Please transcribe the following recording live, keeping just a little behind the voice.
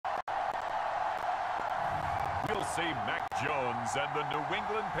We'll see Mac Jones and the New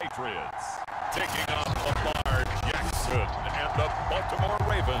England Patriots taking on Lamar Jackson and the Baltimore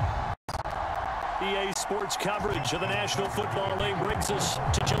Ravens. EA Sports coverage of the National Football League brings us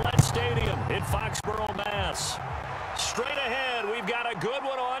to Gillette Stadium in Foxborough, Mass. Straight ahead, we've got a good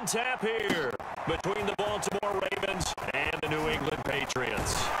one on tap here between the Baltimore Ravens and the New England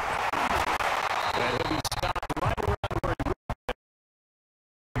Patriots. And he'll be stopped right around where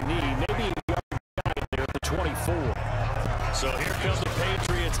he need, maybe a yard guide there at the 24. So here come the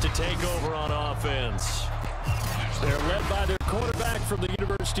Patriots to take over on offense. They're led by their quarterback from the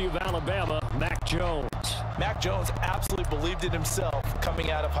University of Alabama, Mac Jones. Mac Jones absolutely believed in himself coming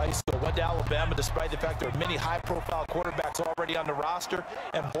out of high school. Went to Alabama despite the fact there were many high-profile quarterbacks already on the roster,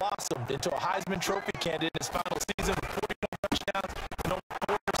 and blossomed into a Heisman Trophy candidate in his final season with 41 touchdowns and only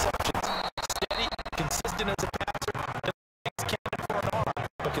 4 interceptions. Steady, consistent as a passer, and a cannon for an arm,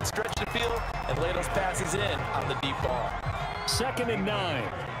 but can stretch the field and lay those passes in on the deep ball. 2nd and 9.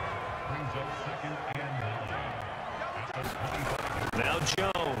 Now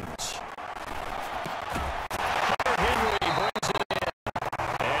Jones. Henry brings it in.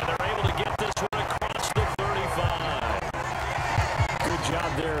 And they're able to get this one across the 35. Good job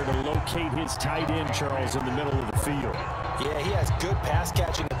there to locate his tight end, Charles, in the middle of the field. Yeah, he has good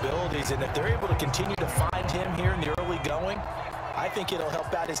pass-catching abilities, and if they're able to continue to find him here in the early going, I think it'll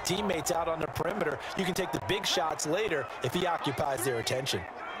help out his teammates out on the perimeter. You can take the big shots later if he occupies their attention.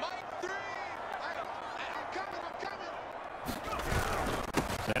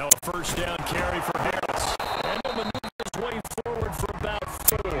 Now a first down carry for Harris. And he'll maneuver his way forward for about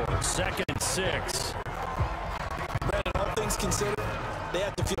 4. 2nd and 6. Brandon, all things considered, they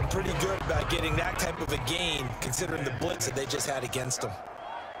have to feel pretty good about getting that type of a gain, considering the blitz that they just had against them.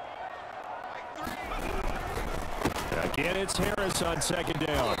 Again, it's Harris on 2nd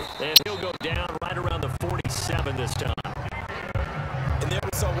down. And he'll go down right around the 47 this time. And there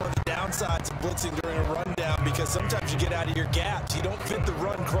we saw one of the downsides of blitzing during a rundown, because sometimes you get out of your gaps. You don't fit the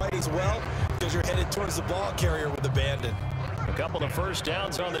run quite as well because you're headed towards the ball carrier with abandon. A couple of first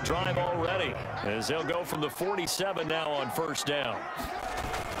downs on the drive already, as they'll go from the 47 now on 1st down.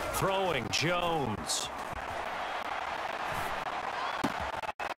 Throwing Jones.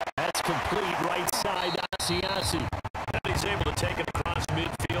 That's complete right side Asiasi. And he's able to take it across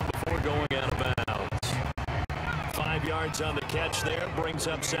midfield before going out of bounds. 5 yards on the catch there, brings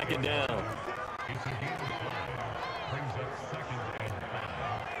up 2nd down.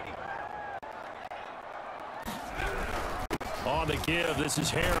 On the give, this is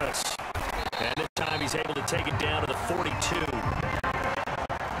Harris. And this time he's able to take it down to the 42.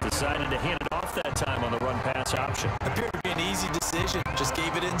 Decided to hand it off that time on the run-pass option. Appeared to be an easy decision. Just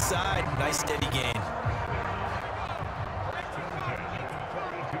gave it inside. Nice steady gain.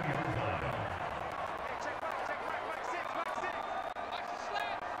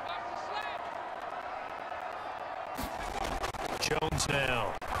 Jones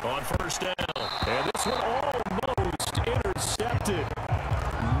now on 1st down. And this one almost intercepted.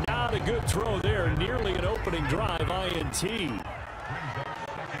 Not a good throw there. Nearly an opening drive, INT.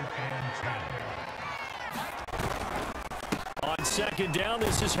 On 2nd down,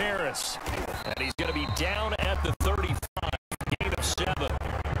 this is Harris. And he's going to be down at the 35. Gain of 7.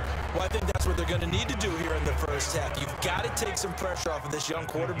 Well, I think that's what they're going to need to do here in the first half. You've got to take some pressure off of this young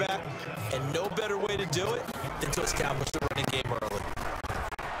quarterback, and no better way to do it than to establish the running game early.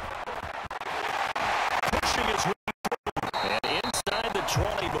 Pushing his way through, and inside the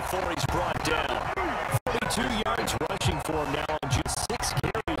 20 before he's brought down. 42 yards rushing for him now on just 6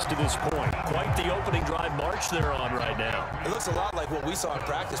 carries to this point. Quite the opening drive march they're on right now. It looks a lot like what we saw in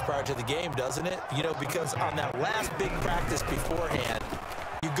practice prior to the game, doesn't it? You know, because on that last big practice beforehand,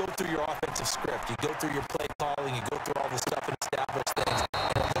 you go through your offensive script, you go through your play calling, you go through all the stuff and establish things,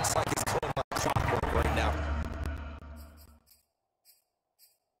 and it looks like it's going like clockwork right now.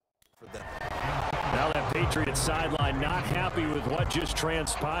 For them. Now that Patriots sideline not happy with what just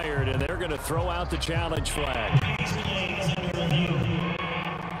transpired, and they're going to throw out the challenge flag.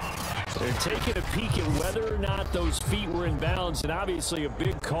 They're taking a peek at whether or not those feet were in bounds, and obviously a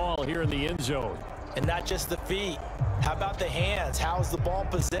big call here in the end zone. And not just the feet. How about the hands? How's the ball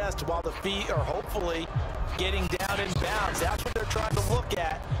possessed while the feet are hopefully getting down in bounds? That's what they're trying to look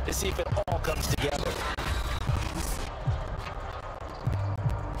at to see if it all comes together.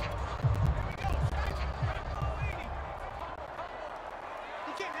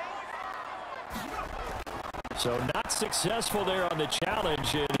 So not successful there on the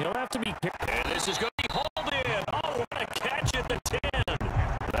challenge, and he'll have to be picked. And this is going to be hauled in. Oh, what a catch at the 10.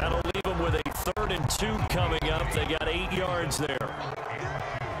 That'll leave them with a 3rd and 2 coming up. They got 8 yards there.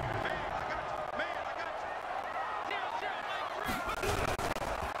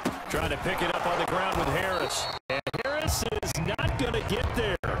 Trying to pick it up on the ground with Harris. And Harris is not going to get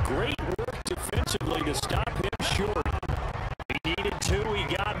there. Great work defensively to stop him short. He needed 2,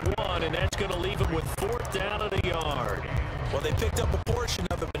 he got 1, and that's going to leave him with 4th down and a yard. Well, they picked up a portion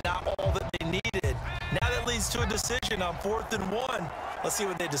of it, but not all that they needed. Now that leads to a decision on 4th and 1. Let's see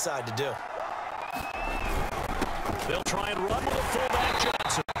what they decide to do. They'll try and run with fullback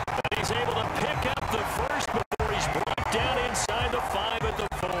Johnson. But he's able to pick up the first before he's brought down inside the 5 at the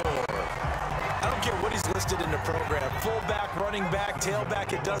 4. I don't care what he's listed in the program. Fullback, running back,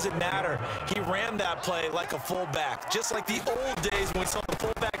 tailback, it doesn't matter. He ran that play like a fullback. Just like the old days when we saw the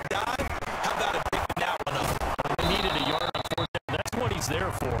fullback dive. How about him picking that one up? He needed a yard on 4th down. That's what he's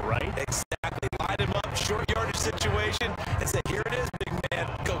there for, right? Exactly. Line him up, short yardage situation, and say, here it is, big man.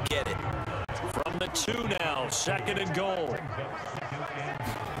 Go get it. From the 2 now, 2nd and goal.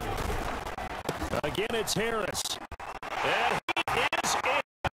 Again, it's Harris. And he is in.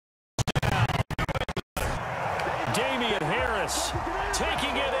 Damian Harris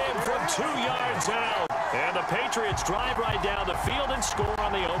taking it in from 2 yards out. And the Patriots drive right down the field and score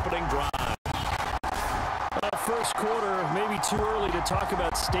on the opening drive. First quarter, maybe too early to talk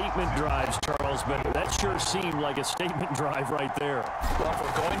about statement drives, Charles, but that sure seemed like a statement drive right there. Well, if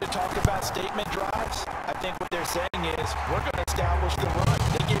we're going to talk about statement drives, I think what they're saying is we're going to establish the run.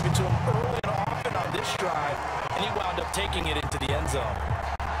 They gave it to him early and often on this drive, and he wound up taking it into the end zone.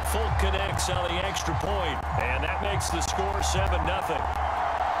 Folk connects on the extra point, and that makes the score 7-0.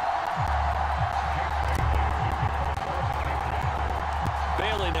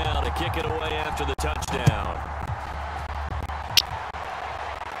 Bailey now to kick it away after the touchdown.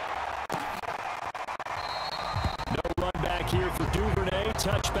 No run back here for Duvernay.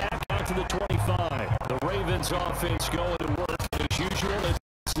 Touchback out to the 25. The Ravens offense going to work as usual.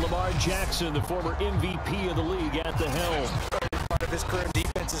 It's Lamar Jackson, the former MVP of the league, at the helm. Part of his career,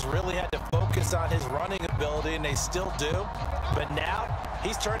 defense has really had to focus on his running ability, and they still do. But now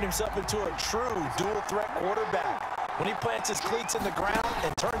he's turned himself into a true dual-threat quarterback. When he plants his cleats in the ground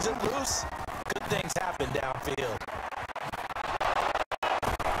and turns it loose, good things happen downfield.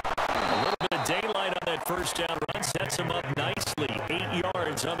 A little bit of daylight on that first down run sets him up nicely. 8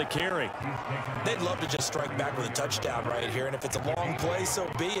 yards on the carry. They'd love to just strike back with a touchdown right here, and if it's a long play, so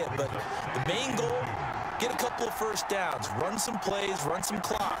be it. But the main goal, get a couple of first downs, run some plays, run some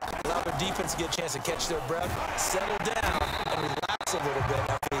clock, allow their defense to get a chance to catch their breath, settle down, and relax a little bit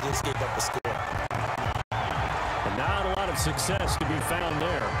after they just gave up a score. Not a lot of success to be found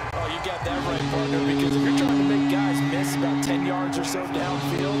there. Oh, you got that right, partner, because if you're trying to make guys miss about 10 yards or so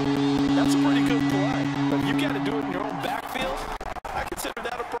downfield, that's a pretty good play. But if you got to do it in your own backfield, I consider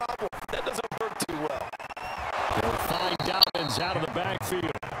that a problem. That doesn't work too well. They'll find Dobbins out of the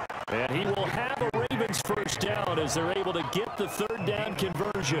backfield. And he will have a Ravens first down as they're able to get the 3rd down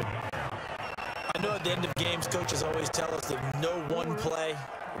conversion. I know at the end of games, coaches always tell us that no one play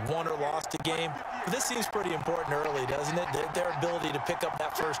won or lost a game. But this seems pretty important early, doesn't it? Their ability to pick up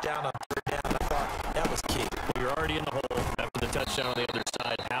that first down on 3rd down, I thought that was key. Well, you're already in the hole after the touchdown on the other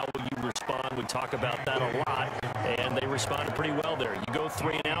side. How will you respond? We talk about that a lot, and they responded pretty well there. You go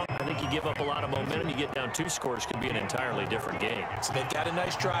 3 and out, I think you give up a lot of momentum. You get down 2 scores, could be an entirely different game. So they've got a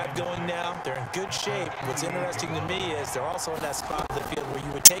nice drive going now. They're in good shape. What's interesting to me is they're also in that spot of the field where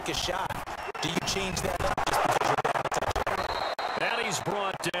you would take a shot. Do you change that up just because you're down a touchdown? And he's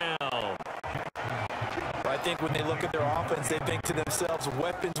brought down. I think when they look at their offense, they think to themselves,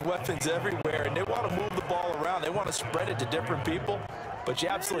 weapons, weapons everywhere, and they want to move the ball around. They want to spread it to different people, but you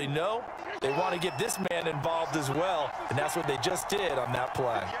absolutely know they want to get this man involved as well, and that's what they just did on that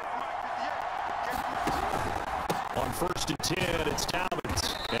play. On 1st and 10, it's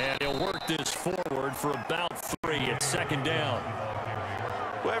Dobbins, and he'll work this forward for about 3 at 2nd down.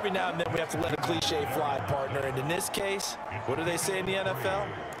 Well, every now and then we have to let a cliche fly, partner, and in this case, what do they say in the NFL?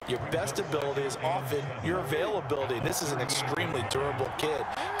 Your best ability is often your availability. This is an extremely durable kid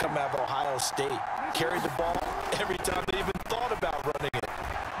coming out of Ohio State. Carried the ball every time they even thought about running it.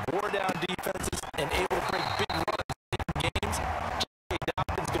 Wore down defenses and able to break big runs in games. J.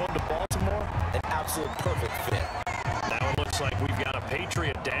 Dobbins going to Baltimore, an absolute perfect fit. Now it looks like we've got a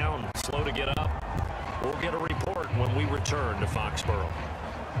Patriot down, slow to get up. We'll get a report when we return to Foxborough.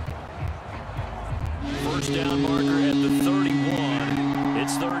 First down marker at the 31.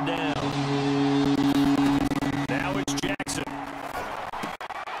 It's 3rd down. Now it's Jackson.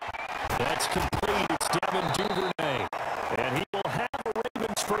 That's complete. It's Devin Duvernay. And he will have a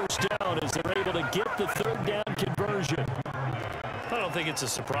Ravens first down as they're able to get the 3rd down conversion. I don't think it's a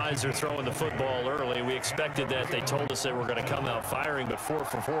surprise they're throwing the football early. We expected that. They told us they were going to come out firing, but 4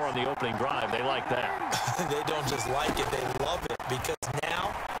 for 4 on the opening drive. They like that. They don't just like it. They love it because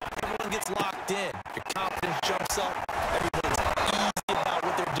now gets locked in. Your confidence jumps up. Everybody's easy about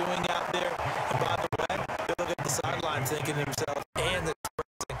what they're doing out there. And by the way, they look at the sideline thinking to themselves, and they're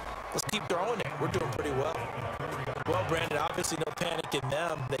expressing, let's keep throwing it. We're doing pretty well. Well, Brandon, obviously no panic in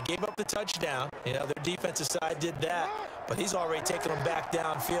them. They gave up the touchdown. You know, their defensive side did that, but he's already taken them back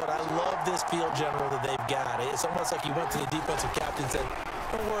downfield. I love this field general that they've got. It's almost like he went to the defensive captain and said,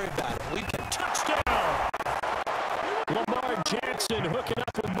 don't worry about it. We can Touchdown! Lamar Jackson hooking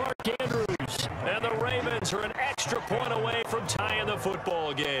up with Mark Andrews. And the Ravens are an extra point away from tying the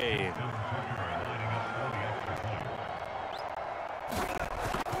football game.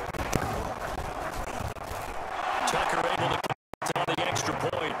 Tucker able to get on the extra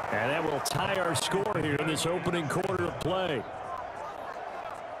point. And that will tie our score here in this opening quarter of play.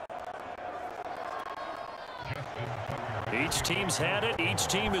 Each team's had it. Each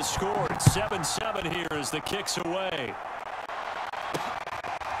team has scored. 7-7 here as the kick's away.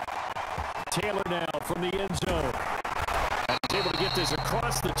 Taylor now from the end zone. And he's able to get this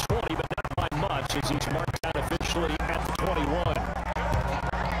across the 20, but not by much as he's marked out officially at the 21.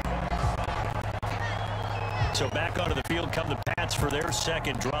 So back onto the field come the Pats for their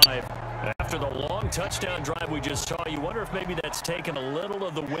second drive. After the long touchdown drive we just saw, you wonder if maybe that's taken a little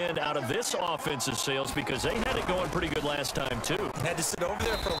of the wind out of this offensive sails because they had it going pretty good last time, too. had to sit over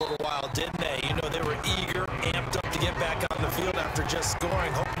there for a little while, didn't they? You know, they were eager, amped up to get back on the field after just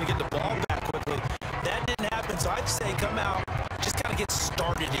scoring, hoping to get the ball back quickly. That didn't happen, so I'd say come out, just kind of get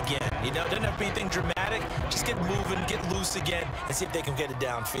started again. You know, it doesn't have to be anything dramatic. Just get moving, get loose again, and see if they can get it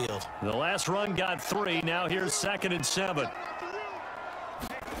downfield. The last run got 3. Now here's 2nd and 7.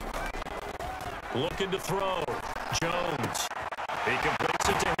 Looking to throw. Jones. He completes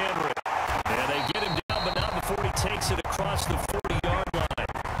it to Henry. And they get him down, but not before he takes it across the 40-yard line.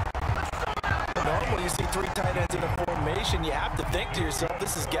 Normally you see 3 tight ends in a formation, you have to think to yourself,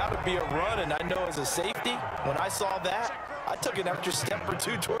 this has got to be a run. And I know as a safety, when I saw that, I took an extra step or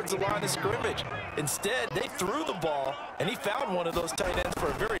 2 towards the line of scrimmage. Instead, they threw the ball, and he found one of those tight ends for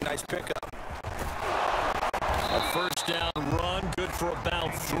a very nice pickup. A first down run, good for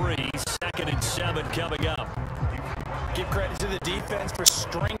about 3. 2nd and 7 coming up. Give credit to the defense for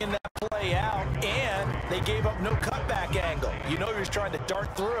stringing that play out, and they gave up no cutback angle. You know he was trying to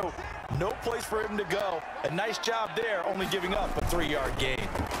dart through. No place for him to go. A nice job there, only giving up a 3-yard gain.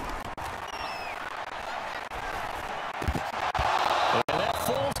 And that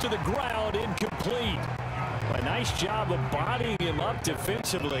falls to the ground, incomplete. A nice job of bodying him up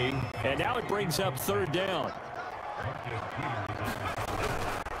defensively, and now it brings up 3rd down.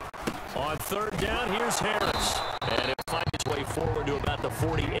 On 3rd down, here's Harris. And he'll find his way forward to about the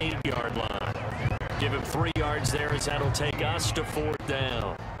 48-yard line. Give him 3 yards there as that'll take us to 4th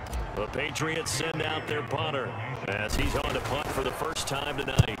down. The Patriots send out their punter as he's on to punt for the first time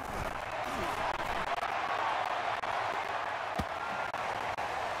tonight.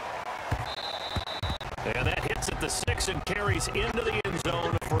 And that hits at the 6 and carries into the end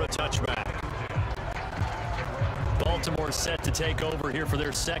zone for a touchback. Baltimore set to take over here for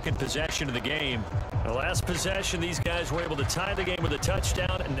their 2nd possession of the game. The last possession, these guys were able to tie the game with a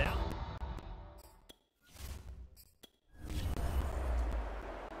touchdown, and now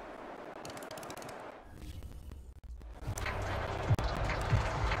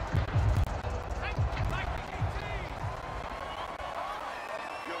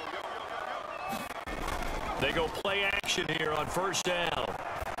they go play action here on 1st down.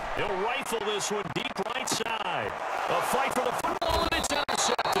 He'll rifle this one deep right side. A fight for the football, and it's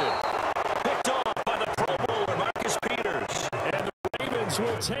intercepted. Picked off by the Pro Bowler, Marcus Peters. And the Ravens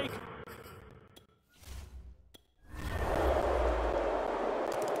will take.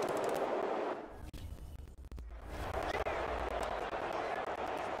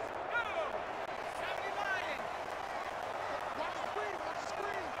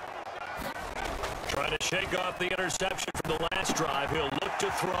 Trying to shake off the interception from the last drive. He'll look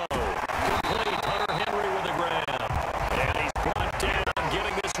to throw. Complete. Hunter Henry with the grab. And he's brought down,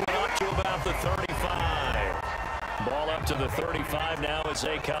 getting this one up to about the 35. Ball up to the 35 now as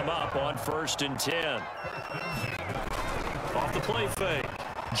they come up on 1st and 10. Off the play fake.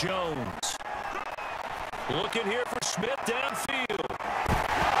 Jones. Looking here for Smith downfield.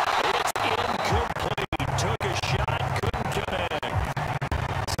 It's incomplete. Took a shot, couldn't connect.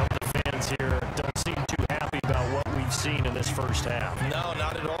 Some of the fans here don't seem too happy about what we've seen in this first half. No,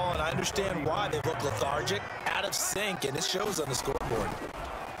 not at all, and I understand why. They look lethargic, out of sync, and it shows on the scoreboard.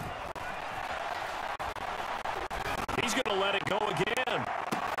 He's going to let it go again. A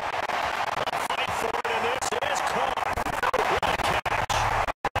fight for it, and this is caught. What a catch.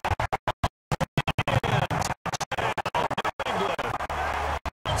 And touchdown, New England.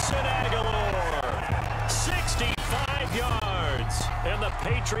 Wilson at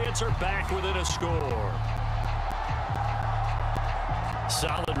Patriots are back within a score.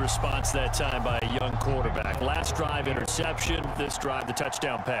 Solid response that time by a young quarterback. Last drive, interception. This drive, the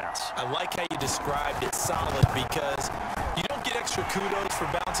touchdown pass. I like how you described it, solid, because you don't get extra kudos for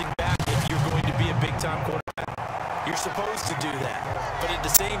bouncing back if you're going to be a big-time quarterback. You're supposed to do that. But at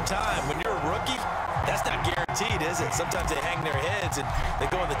the same time, when you're a rookie, that's not guaranteed, is it? Sometimes they hang their heads and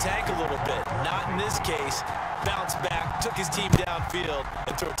they go in the tank a little bit. Not in this case. Bounce back, took his team downfield,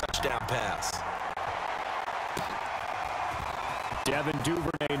 and threw a touchdown pass. Devin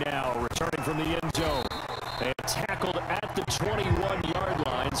Duvernay now returning from the end zone. And tackled at the 21-yard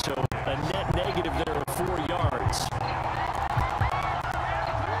line, so a net negative there of 4 yards.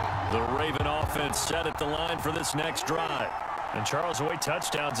 The Raven offense set at the line for this next drive. And Charles, the way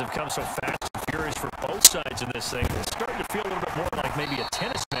touchdowns have come so fast and furious for both sides in this thing, it's starting to feel a little bit more like maybe a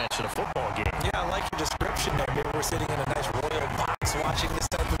tennis match in a football game. Yeah, I like your description there. Maybe we're sitting in a nice royal box watching this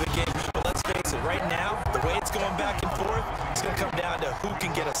type of a game. But let's face it, right now, the way it's going back and forth, it's going to come down to who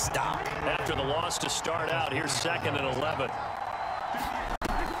can get a stop. After the loss to start out, here's 2nd and 11.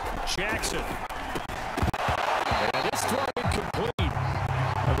 Jackson. And it's thrown incomplete.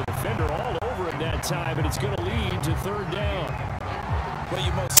 The defender all over him that time, and it's going to lead to 3rd down. Well,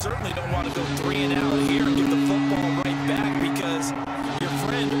 you most certainly don't want to go 3 and out here and get the football right back, because your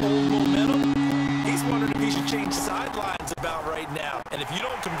friend, Old Momentum, he's wondering if he should change sidelines about right now. And if you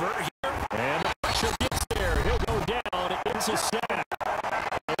don't convert here... And the pressure gets there. He'll go down. It's a sack.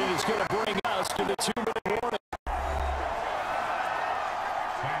 And it is going to bring us to the 2-minute warning.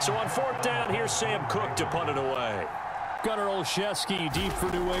 So on 4th down, here's Sam Cook to punt it away. Gunnar Olszewski deep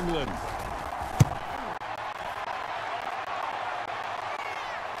for New England.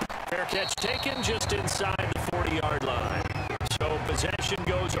 Fair catch taken just inside the 40-yard line. So possession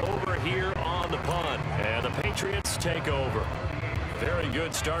goes over here on the punt. And the Patriots take over. Very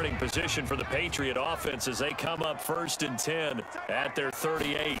good starting position for the Patriot offense as they come up 1st and 10 at their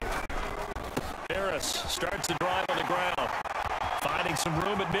 38. Harris starts the drive on the ground, finding some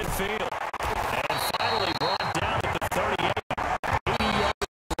room at midfield. And finally brought down at the 38. 80 yards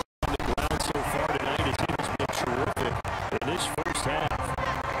on the ground so far tonight as he has been terrific in this first half.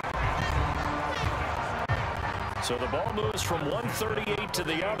 So the ball moves from 138 to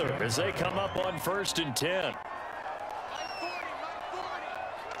the other as they come up on 1st and 10.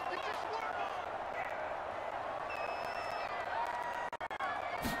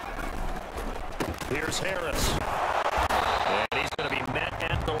 Here's Harris. And he's going to be met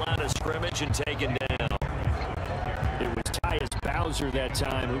at the line of scrimmage and taken down. It was Tyus Bowser that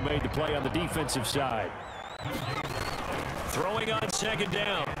time who made the play on the defensive side. Throwing on 2nd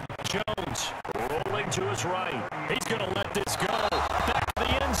down. Jones rolling to his right. He's going to let this go. Back to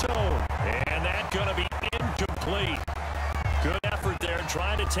the end zone. And that's going to be incomplete. Good effort there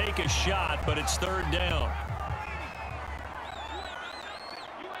trying to take a shot, but it's 3rd down.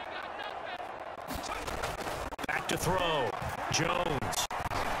 Back to throw. Jones.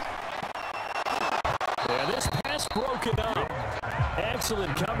 And this pass broken up.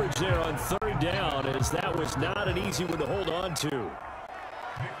 Excellent coverage there on 3rd down, as that was not an easy one to hold on to.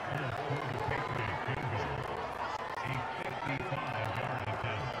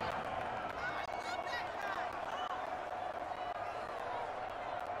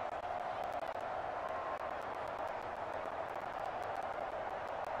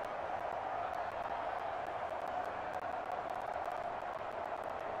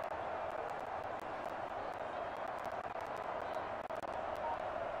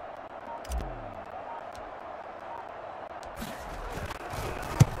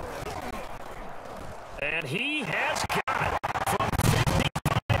 And he has got it from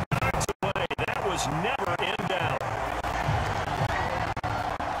 55 yards away. That was never in doubt.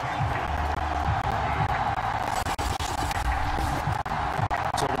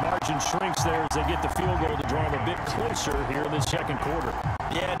 So the margin shrinks there as they get the field goal to draw them a bit closer here in the 2nd quarter.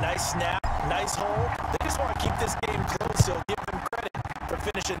 Yeah, nice snap, nice hold. They just want to keep this game close, so give them credit for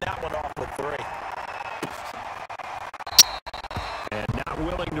finishing that one off with 3. And not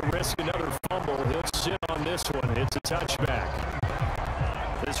willing to risk another fumble. He'll sit on this one. It's a touchback.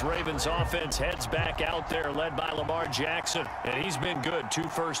 This Ravens offense heads back out there, led by Lamar Jackson. And he's been good. 2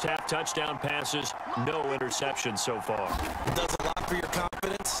 first-half touchdown passes, no interceptions so far. Does a lot for your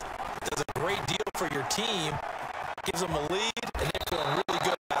confidence. Does a great deal for your team. Gives them a lead, and they're feeling really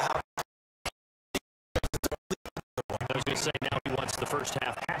good about how. I was going to say, now he wants the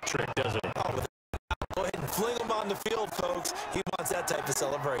first-half hat trick, doesn't he? Oh, go ahead and fling them on the field, folks. He wants that type of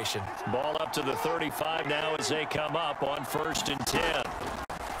celebration. Ball up to the 35 now as they come up on 1st and 10.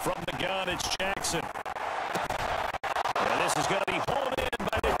 From the gun, it's Jackson. And this is going to be hauled in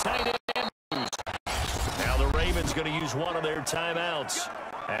by the going to use one of their timeouts,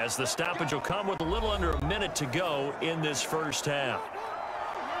 as the stoppage will come with a little under a minute to go in this first half.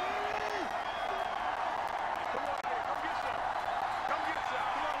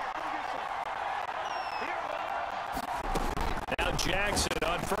 Now Jackson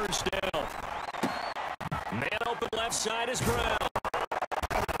on first down. Man open left side is Brown.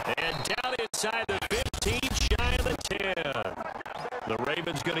 And down inside the 15, shy of the 10. The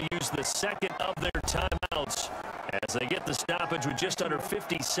Ravens going to use the second of their timeouts as they get the stoppage with just under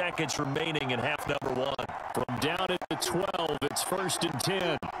 50 seconds remaining in half number one. From down at the 12, it's 1st and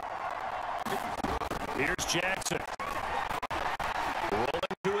 10. Here's Jackson.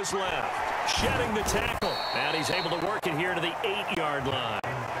 Rolling to his left. Shedding the tackle. And he's able to work it here to the 8-yard line.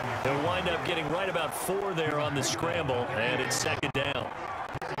 He'll wind up getting right about 4 there on the scramble, and it's 2nd down.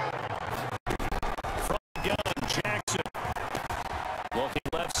 From gun, Jackson. Looking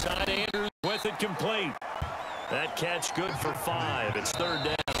left side, Andrews with it complete. That catch good for 5. It's 3rd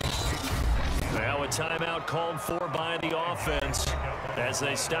down. Now a timeout called for by the offense as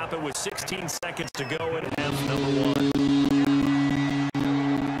they stop it with 16 seconds to go in half number one.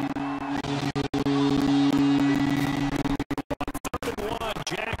 Third and 1,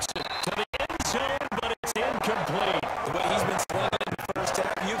 Jackson to the end zone, but it's incomplete. The way he's been slinging in the first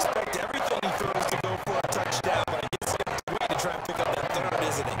half, you expect everything he throws to go for a touchdown, but I guess it's a way to try and pick up that third,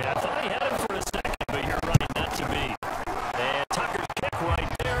 isn't he? Yeah, I thought he had him for a second, but you're right, not to be. And Tucker's kick right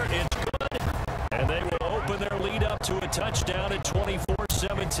there, it's good. And they will open their lead up to a touchdown at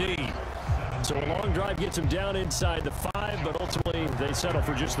 24-17. So a long drive gets them down inside the 5, but ultimately they settle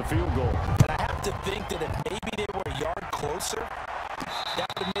for just the field goal. And I have to think that if maybe they were a yard closer, that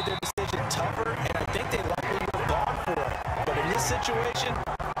would have made their decision tougher, and I think they likely would have gone for it. But in this situation,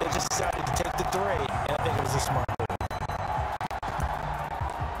 they just decided to take the 3, and I think it was a smart move.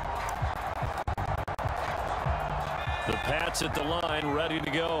 The Pats at the line, ready to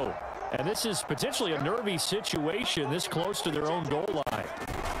go. And this is potentially a nervy situation this close to their own goal line.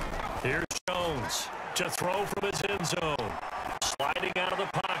 Here's Jones to throw from his end zone. Sliding out of the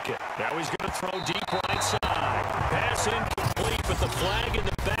pocket. Now he's going to throw deep right side. Pass incomplete, but the flag in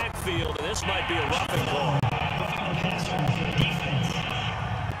the backfield, and this might be a roughing ball.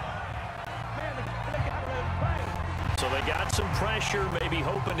 So they got some pressure, maybe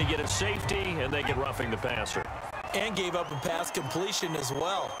hoping to get a safety, and they get roughing the passer. And gave up a pass completion as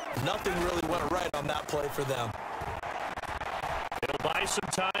well. Nothing really went right on that play for them. He'll buy some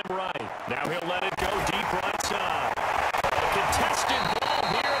time right. Now he'll let it go deep right side. A contested ball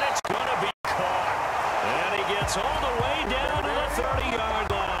here, and it's going to be caught. And he gets all the way down to the 30-yard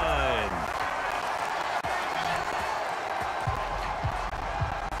line.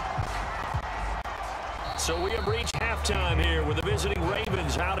 So we have reached halftime here with the visiting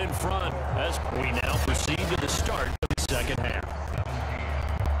Ravens out in front as we now proceed to the start of the second half.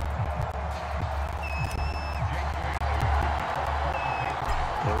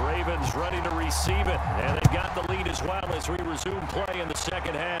 The Ravens ready to receive it, and they've got the lead as well as we resume play in the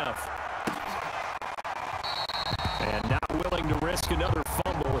second half. And not willing to risk another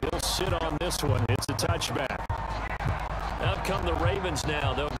fumble. He'll sit on this one. It's a touchback. Out come the Ravens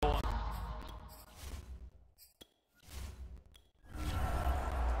now. They'll go on.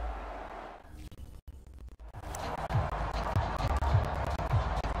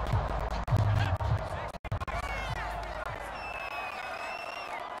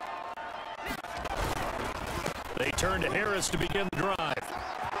 They turn to Harris to begin the drive.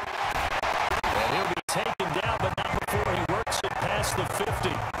 And he'll be taken down, but not before he works it past the 50.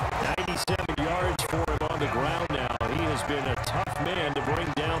 97 yards for him on the ground now. He has been a tough man to bring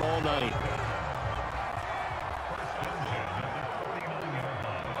down all night.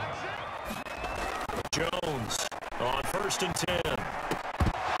 Jones on 1st and 10.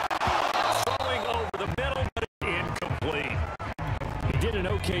 Throwing over the middle, but incomplete. He did an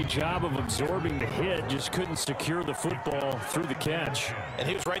okay job of absorbing the hit, just couldn't secure the football through the catch. And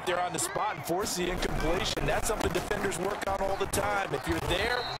he was right there on the spot and forced the incompletion. That's something defenders work on all the time. If you're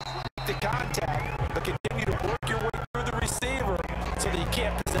there, make the contact, but continue to work your way through the receiver so that you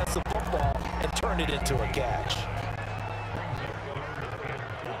can't possess the football and turn it into a catch.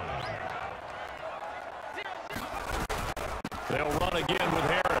 They'll run again with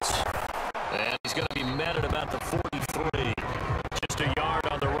Harris. And he's going to be met at about the 43. Just a yard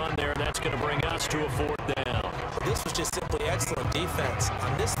on the run there, and that's going to bring us to a 4th down. This was just simply excellent defense.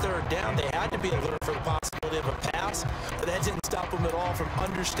 On this 3rd down, they had to be alert for the possibility of a pass, but that didn't stop them at all from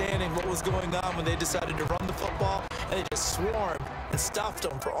understanding what was going on when they decided to run the football, and they just swarmed and stuffed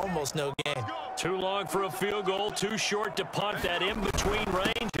them for almost no gain. Too long for a field goal, too short to punt that in-between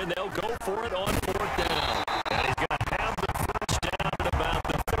range, and they'll go for it on 4th down. And he's going to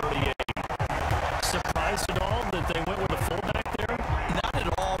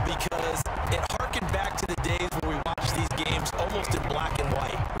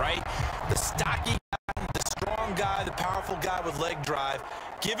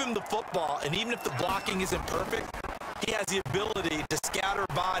Give him the football, and even if the blocking isn't perfect, he has the ability to scatter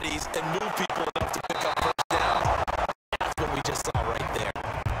bodies and move people enough to pick up first down. That's what we just saw right there.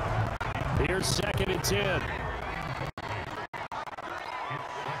 Here's 2nd and 10.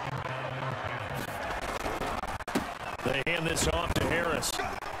 They hand this off to Harris.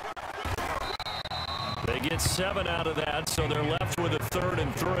 They get 7 out of that, so they're left with a 3rd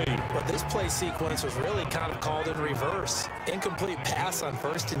and 3. But this play sequence was really kind of called in reverse. Incomplete pass on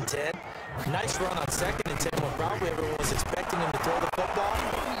 1st and 10. Nice run on 2nd and 10 when probably everyone was expecting him to throw the football.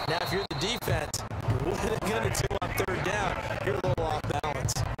 Now, if you're the defense, what are they going to do on 3rd down? You're a little off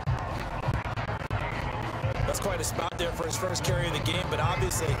balance. That's quite a spot there for his first carry of the game, but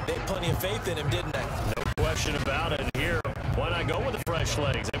obviously they had plenty of faith in him, didn't they? No question about it. Here, why not go with the fresh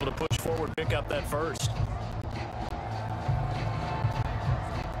legs? Able to push forward, pick up that first.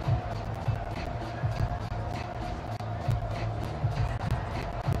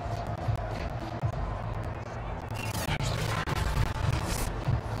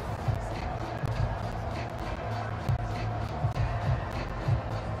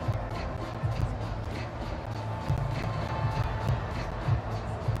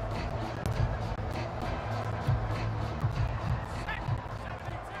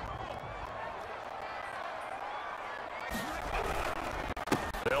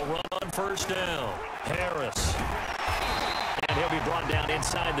 They'll run on 1st down. Harris. And he'll be brought down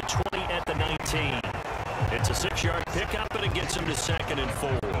inside the 20 at the 19. It's a 6-yard pickup, and it gets him to 2nd and 4.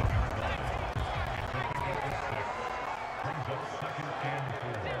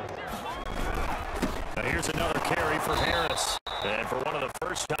 Now here's another carry for Harris. And for one of the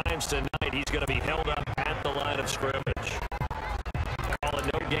first times tonight, he's going to be held up at the line of scrimmage. Call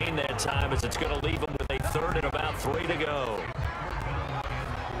it no gain that time, as it's going to leave him with a 3rd and about 3 to go.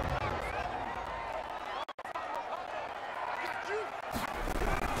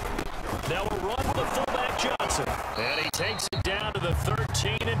 Now a run with the fullback Johnson. And he takes it down to the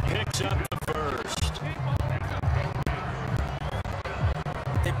 13 and picks up the first.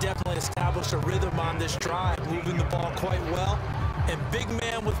 They've definitely established a rhythm on this drive, moving the ball quite well. And big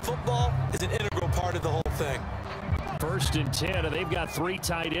man with football is an integral part of the whole thing. 1st and 10, and they've got 3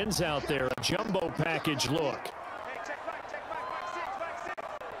 tight ends out there. A jumbo package look.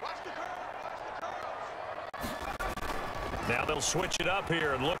 Now they'll switch it up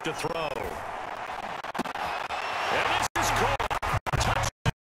here and look to throw. And this is caught.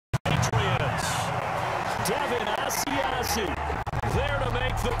 Touchdown, Patriots. Devin Asiasi there to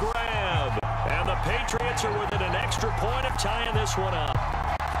make the grab. And the Patriots are within an extra point of tying this one up.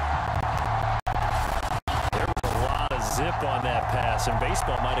 There was a lot of zip on that pass, and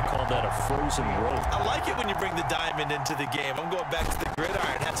baseball might have called that a frozen rope. I like it when you bring the diamond into the game. I'm going back to the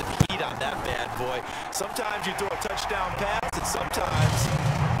gridiron. Had some heat on that bad boy. Sometimes you throw a touchdown pass, and sometimes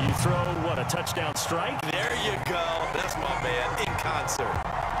you throw, what, a touchdown strike? There you go. That's my man in concert.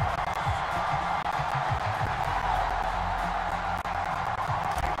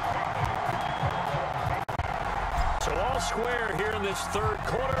 So all square here in this 3rd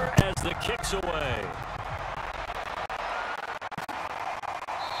quarter as the kick's away.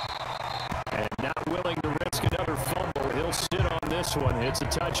 And not willing to risk another fumble. He'll sit on this one. It's a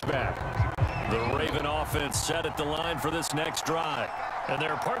touchback. The Raven offense set at the line for this next drive. And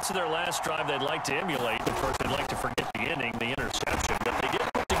there are parts of their last drive they'd like to emulate. Of course, they'd like to forget the ending, the interception. But they did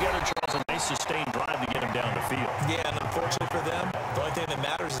put together, Charles, a nice sustained drive to get him down the field. Yeah, and unfortunately for them, the only thing that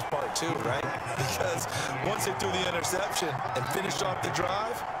matters is part 2, right? Because once they threw the interception and finished off the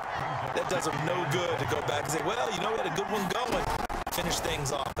drive, that does them no good to go back and say, well, you know, we had a good one going. Finish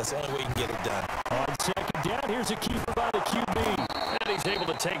things off. That's the only way you can get it done. On 2nd down, here's a keeper by the QB. And he's able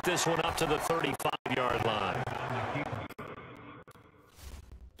to take this one up to the 35-yard line.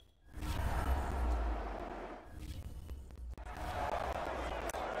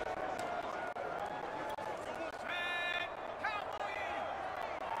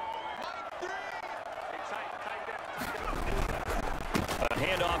 A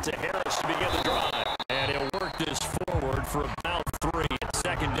handoff to Harris to begin the drive. And he'll work this forward for about 3 at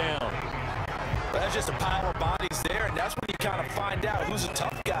 2nd down. That's just a pile of bodies there, and that's when you kind of find out who's a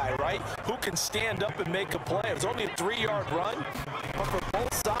tough guy, right? Who can stand up and make a play. It was only a 3-yard run, but for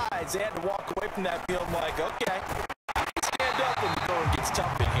both sides, they had to walk away from that field like, okay, I can stand up when the going gets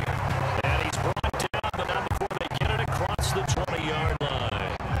tough in here. And he's brought down, but not before they get it across the 20-yard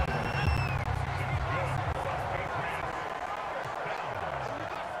line.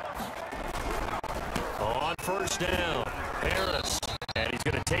 On 1st down, Harris. And he's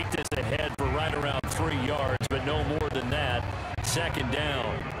going to take this ahead for right around 3 yards, but no more than that. 2nd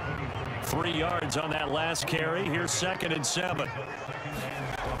down. 3 yards on that last carry. Here's 2nd and 7.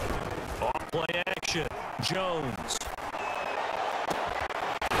 formation. Jones.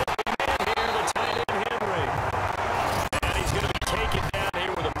 Here, the tight end, Henry. And he's going to be taken down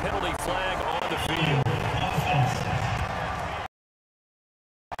here with a penalty flag on the field.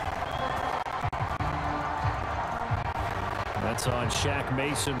 That's on Shaq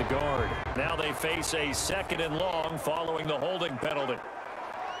Mason, the guard. Now they face a 2nd and long following the holding penalty.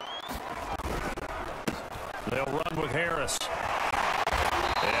 They'll run with Harris.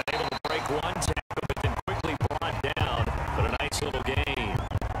 And able to break one tackle, but then quickly brought down. But a nice little gain.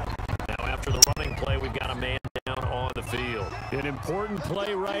 Now after the running play, we've got a man down on the field. An important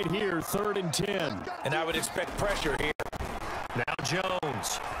play right here, 3rd and 10. And I would expect pressure here. Now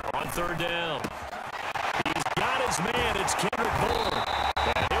Jones on 3rd down. He's got his man. It's Kendrick Bourne.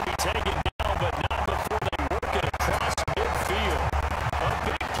 And he'll be taken down, but not before they work it across midfield. A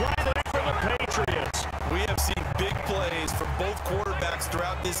big play there for the Patriots. We have seen big plays from both quarterbacks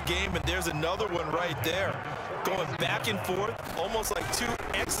throughout this game, and there's another one right there. Going back and forth, almost like two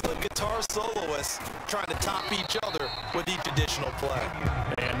excellent guitar soloists trying to top each other with each additional play.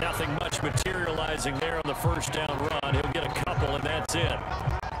 And nothing much materializing there on the 1st down run. He'll get a couple, and that's it.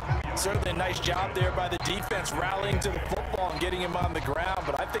 Certainly a nice job there by the defense rallying to the football and getting him on the ground,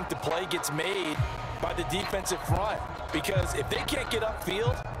 but I think the play gets made by the defensive front, because if they can't get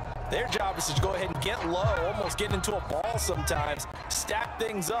upfield, their job is to go ahead and get low, almost get into a ball sometimes, stack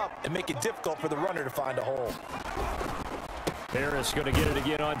things up, and make it difficult for the runner to find a hole. Harris going to get it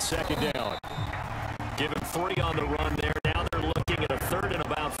again on 2nd down. Give him 3 on the run there. Now they're looking at a 3rd and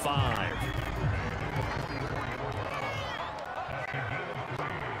about 5.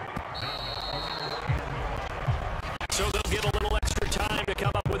 So they'll get a little extra time to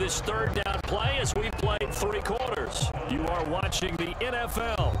come up with his 3rd down play as we've played 3 quarters. You are watching the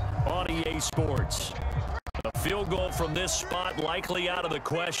NFL on EA Sports. A field goal from this spot likely out of the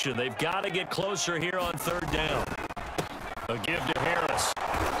question. They've got to get closer here on 3rd down. A give to Harris.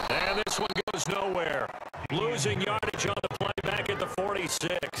 And this one goes nowhere. Losing yardage on the play back at the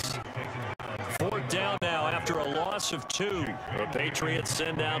 46. 4th down now after a loss of 2. The Patriots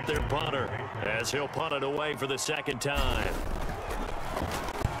send out their punter as he'll punt it away for the 2nd time.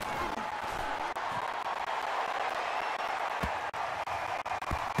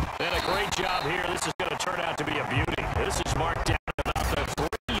 And a great job here. This is going to turn out to be a beauty. This is marked down about the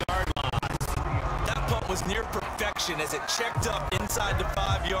 3-yard line. That punt was near perfection as it checked up inside the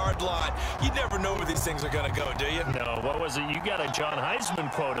 5-yard line. You never know where these things are going to go, do you? No, what was it? You got a John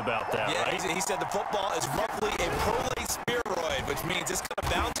Heisman quote about that, yeah, right? He said the football is roughly a prolate spheroid, which means it's going to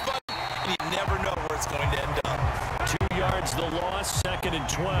bounce button, and you never know where it's going to end up. 2 yards the loss, 2nd and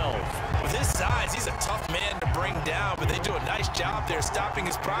 12. With his size, he's a tough man to bring down, but they do a nice job there stopping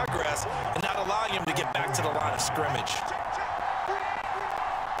his progress and not allowing him to get back to the line of scrimmage.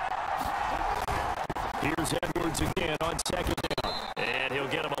 Here's Edwards again on 2nd down. And he'll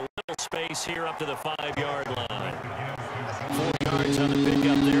get him a little space here up to the 5-yard line. 4 yards on the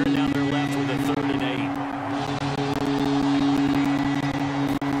pickup there, and now they're left with a 3rd and 8.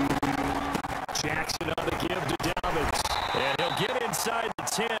 Jackson on the give to Dobbins. And he'll get inside the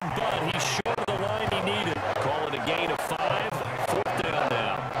 10, but he's short of the line he needed. Call it a gain of 5. 4th down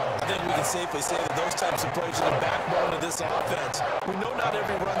now. I think we can safely say that those types of plays are the backbone of this offense. We know not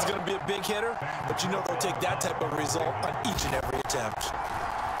every run's going to be a big hitter, but you know they'll take that type of result on each and every attempt.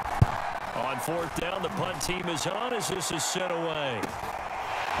 On 4th down, the punt team is on as this is sent away.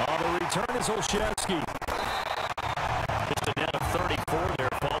 On the return is Olszewski. Just a net of 34 there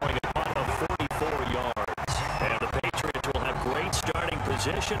following a punt of 44 yards. And the Patriots will have great starting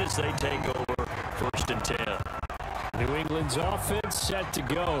position as they take over 1st and 10. New England's offense set to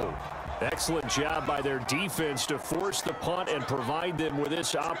go. Excellent job by their defense to force the punt and provide them with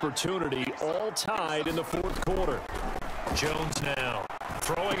this opportunity, all tied in the 4th quarter. Jones now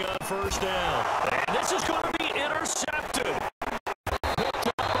throwing on 1st down. And this is going to be intercepted. Picked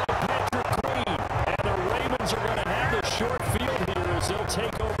up by Patrick Queen. And the Ravens are going to have the short field here as they'll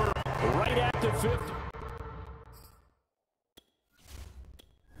take over right at the 50.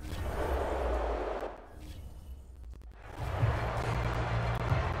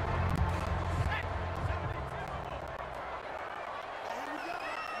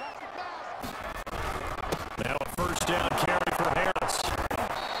 Now a 1st down carry for Harris.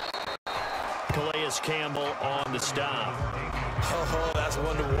 Calais Campbell on the stop. Oh, that's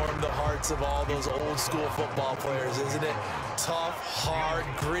one to warm the hearts of all those old school football players, isn't it? Tough, hard,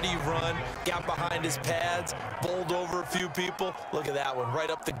 gritty run. Got behind his pads, bowled over a few people. Look at that one,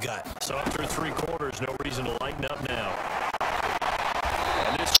 right up the gut. So after 3 quarters, no reason to lighten up now.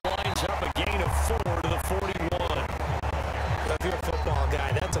 And this lines up a gain of 4 to the 41. If you're a football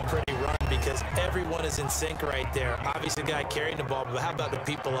guy, that's a pretty run because every was in sync right there. Obviously, the guy carrying the ball, but how about the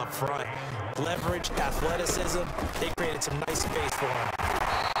people up front? Leverage, athleticism, they created some nice space for him.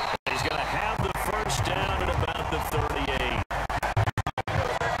 He's going to have the first down at about the 38.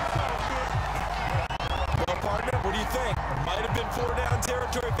 Well, partner, what do you think? Might have been 4-down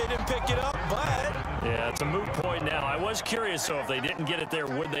territory if they didn't pick it up, but... Yeah, it's a moot point now. I was curious, so if they didn't get it there,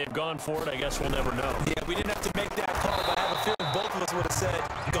 would they have gone for it? I guess we'll never know. Yeah, we didn't have to make that call, but I have a feeling both of us would have said,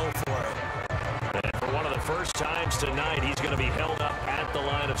 go for it. And for one of the first times tonight, he's going to be held up at the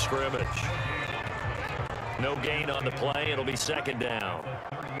line of scrimmage. No gain on the play. It'll be second down.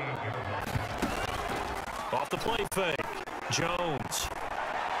 Off the play fake. Jones.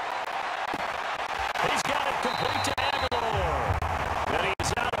 He's got it complete to Aguilar. And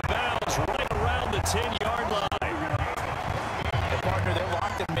he's out of bounds right around the 10-yard line. And partner, they're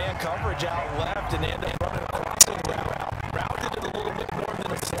locked in man coverage out left, and they end up running a crossing route. Routed it a little bit more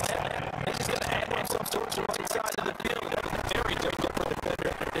than a slant. They're just going to add in some sorts of right side of the field. That was very difficult for the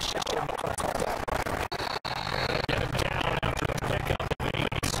defender to shout him on that. Get him down after the pickup of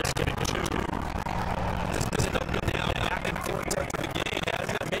 8, second and 2. This is an up and down, back and forth type of a game,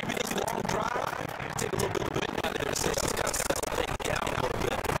 hasn't it? Maybe this long drive. Take a little bit of wind out of their systems. Got to settle things down a little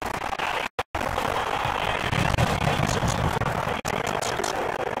bit.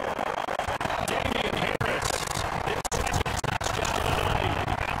 Damian Harris, his second touchdown tonight.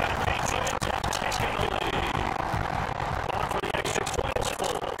 And the Patriots have taken the lead. Ball for the extra point is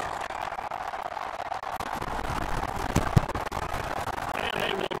full. And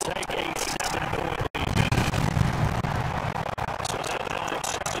they will take a 7-point lead. So now the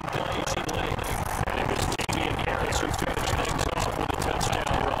second blazing lead. And it was Damian Harris who finished things off with a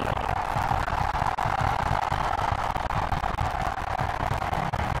touchdown run.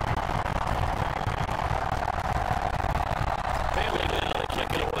 Bailey now to kick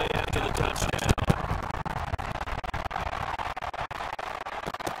it away after the touchdown.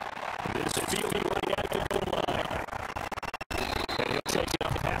 This is Fieldy right at the goal line. And he'll take it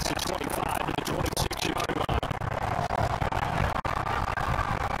up past the 25 to the 26-yard line.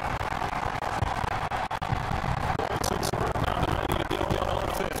 Bolton's working on the ready to go on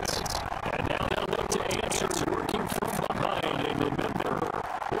offense. And now they'll look to answer, working from behind. And remember,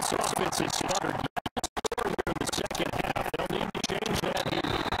 this offense is started here in the second half. They'll need to change that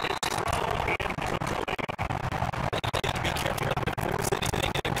here. It's throw incomplete. You got to be careful not to force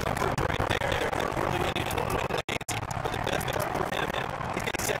anything into coverage right there. They're really hitting it on the lazy. But the best thing for him, he's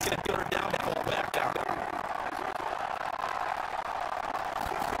getting second and third down and fall back out.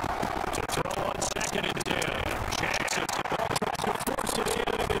 To throw on second and 10. Jackson to ball, tries to force it in,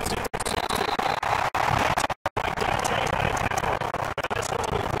 and it's intercepted. Like that, take it. And this one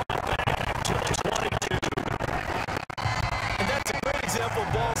will be brought back to the 22. And that's a great example of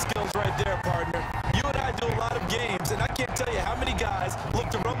ball skills right there, partner. You and I do a lot of games, and I can't tell you how many guys look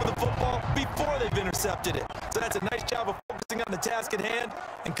to run with the football before they've intercepted it. So that's a nice job of focusing on the task at hand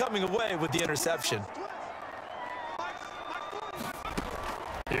and coming away with the interception.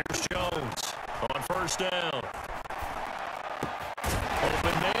 Here's Jones on first down.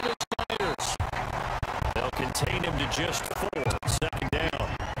 Open man is Myers. They'll contain him to just 4. Second down.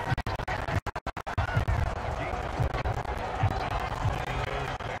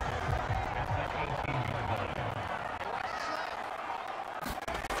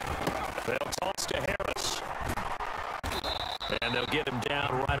 They'll toss to Harris. And they'll get him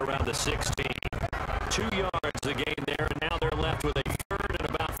down right around the 16. 2 yards the gain there, and now they're left with a third and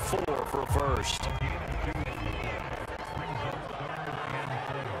about 4 for a first.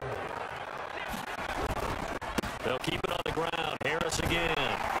 They'll keep it on the ground. Harris again.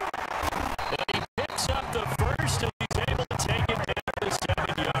 And he picks up the first, and he's able to take it down the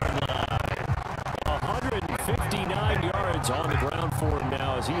 7-yard line. 159 yards on the ground for him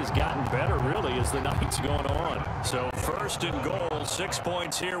now as he has gotten better, really, as the night's going on. So first and goal, 6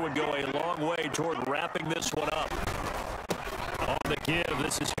 points here would go a long way toward wrapping this one up. On the give,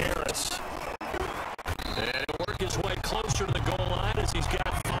 this is Harris. And he'll work his way closer to the goal line as he's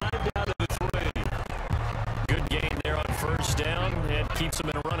got 5 down to the 3. Good gain there on first down, and keeps him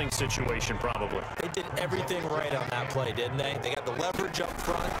in a running situation probably. They did everything right on that play, didn't they? They got the leverage up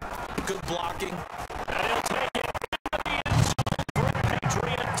front, good blocking. And he'll take it to the end zone for a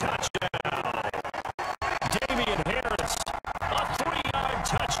Patriot touchdown. Damian Harris, a 3-yard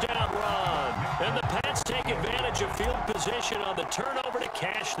touchdown run. And the Pats take advantage of field position on the turnover to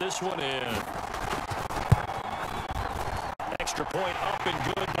cash this one in. Extra point up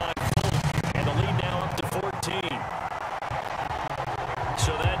and good by Fulton. And the lead now up to 14.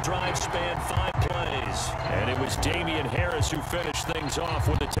 So that drive spanned 5 plays. And it was Damian Harris who finished things off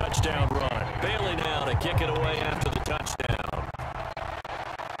with a touchdown run. Bailey now to kick it away after the touchdown.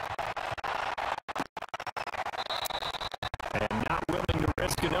 And not willing to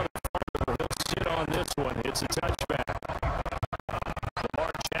risk another fumble. He'll sit on this one. It's a touchback.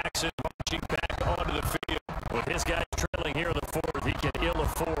 Lamar Jackson marching back onto the field. With his guys trailing here in the fourth, he can ill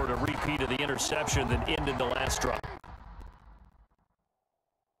afford a repeat of the interception that ended the last drive.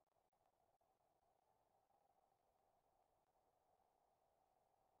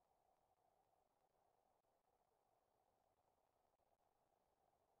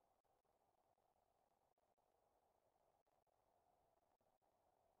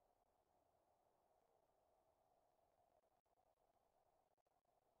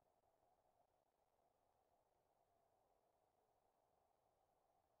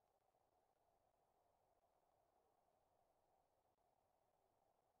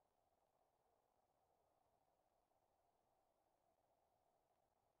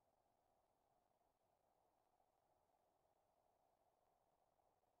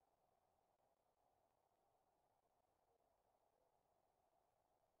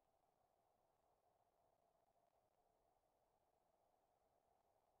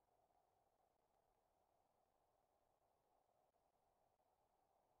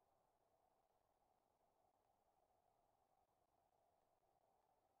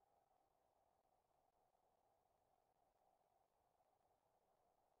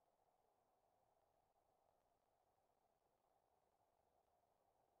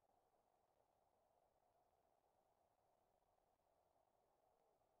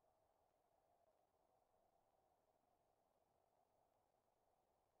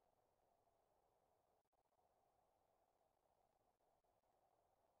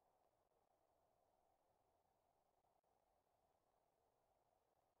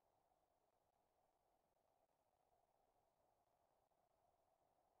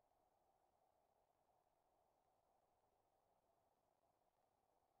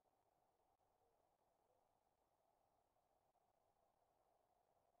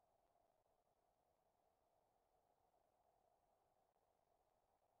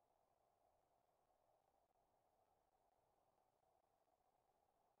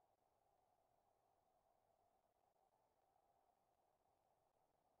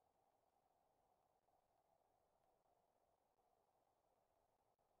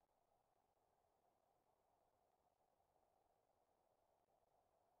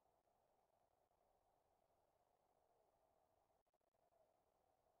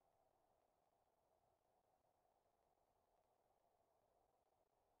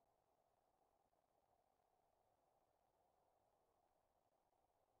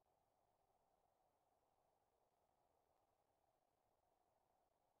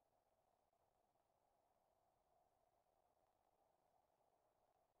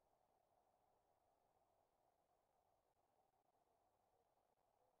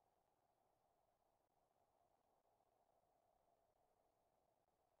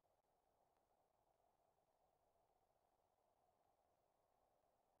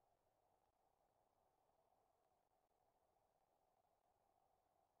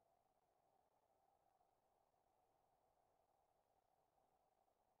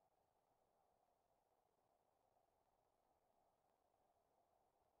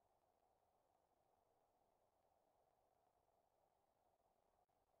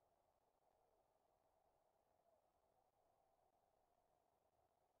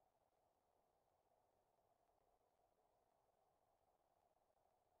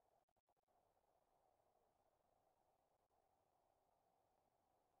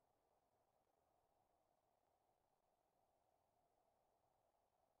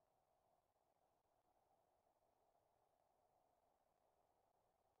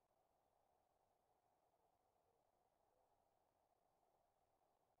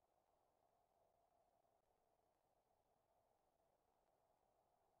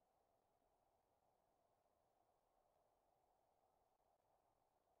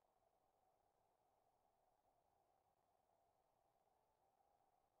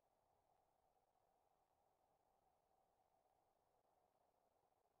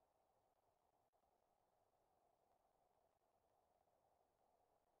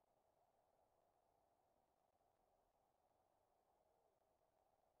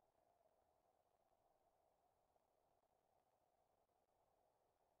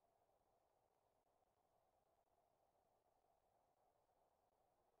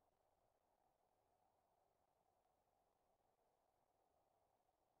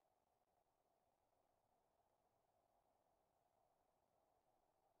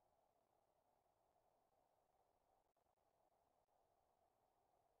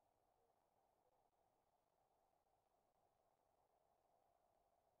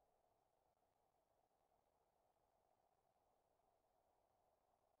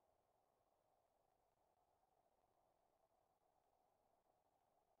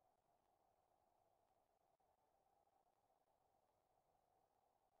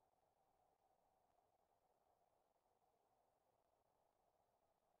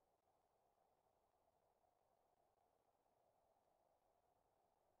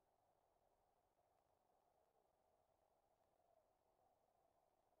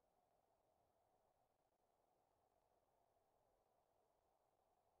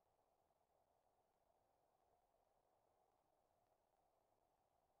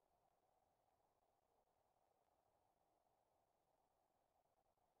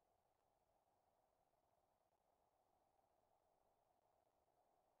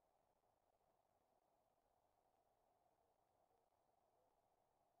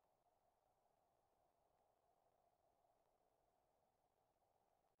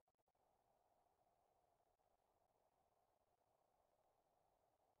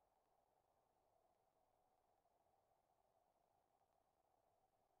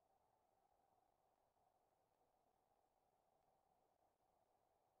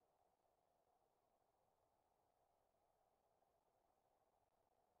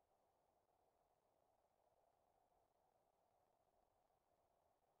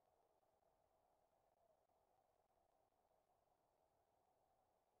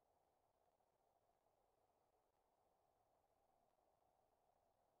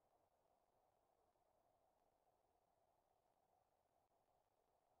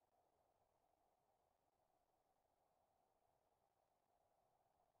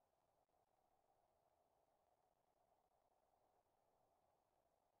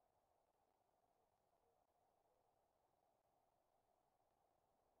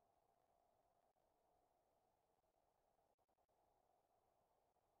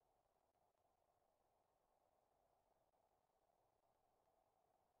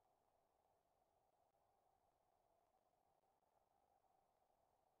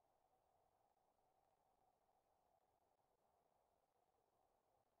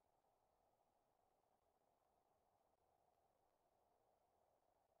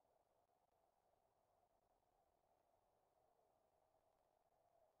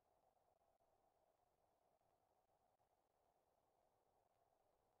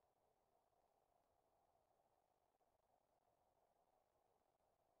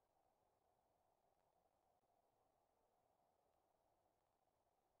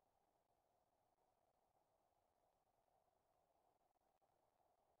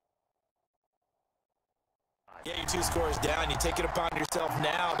 Yeah, you're 2 scores down. You take it upon yourself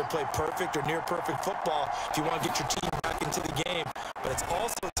now to play perfect or near perfect football if you want to get your team back into the game. But it's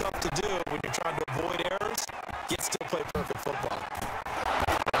also tough to do when you're trying to avoid errors, yet still play perfect football.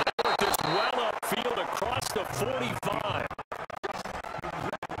 This well upfield across the 45.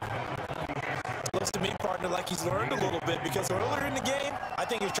 Looks to me, partner, like he's learned a little bit because earlier in the game, I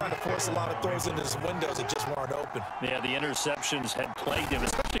think he's trying to force a lot of throws into his windows that just weren't open. Yeah, the interceptions had plagued him,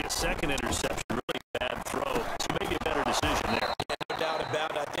 especially a second interception. Really bad throw. So maybe a better decision there. Yeah, no doubt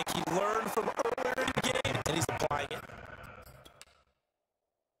about it. I think he learned from earlier in the game, and he's applying it.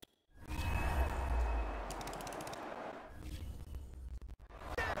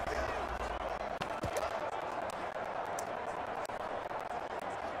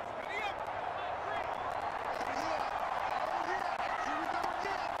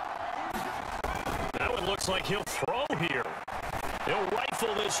 Looks like he'll throw here. He'll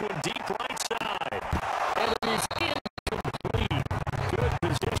rifle this one deep right side. And it is incomplete. Good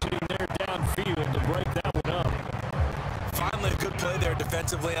positioning there downfield to break that one up. Finally, a good play there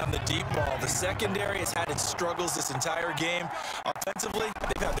defensively on the deep ball. The secondary has had its struggles this entire game. Offensively,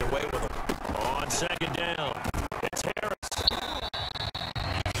 they've had their way with them. On second down, it's Harris.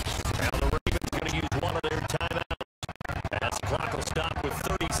 Now the Ravens going to use one of their timeouts. As the clock will stop with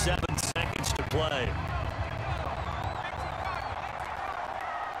 37 seconds to play.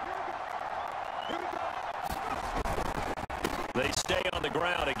 They stay on the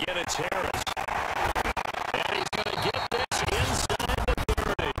ground. Again, it's Harris. And he's going to get this inside the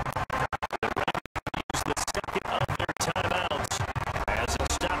 30. The Ravens use the second of their timeouts as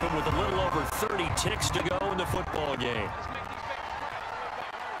they'll stop him with a little over 30 ticks to go in the football game.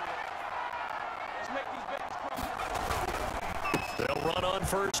 They'll run on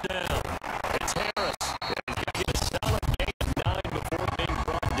first down. It's Harris. He's going to get a solid gain of 9 before being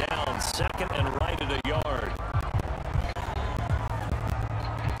brought down. Second and right at a yard.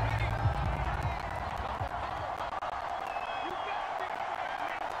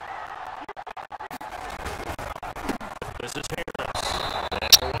 This is Harris.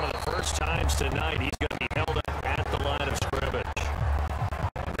 And for one of the first times tonight, he's going to be held up at the line of scrimmage.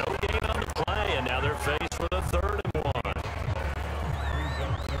 No gain on the play, and now they're faced with a 3rd and 1.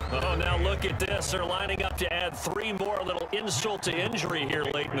 Oh, now look at this. They're lining up to add 3 more. A little insult to injury here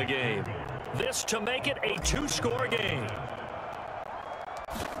late in the game. This to make it a 2-score game.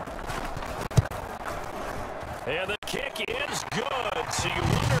 And the kick is good. So you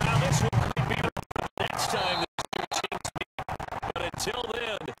wonder how this one could be next time the two teams meet. But until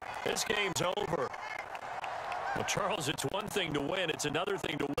then, this game's over. Well, Charles, it's one thing to win. It's another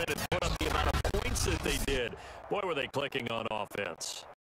thing to win and put up the amount of points that they did. Boy, were they clicking on offense.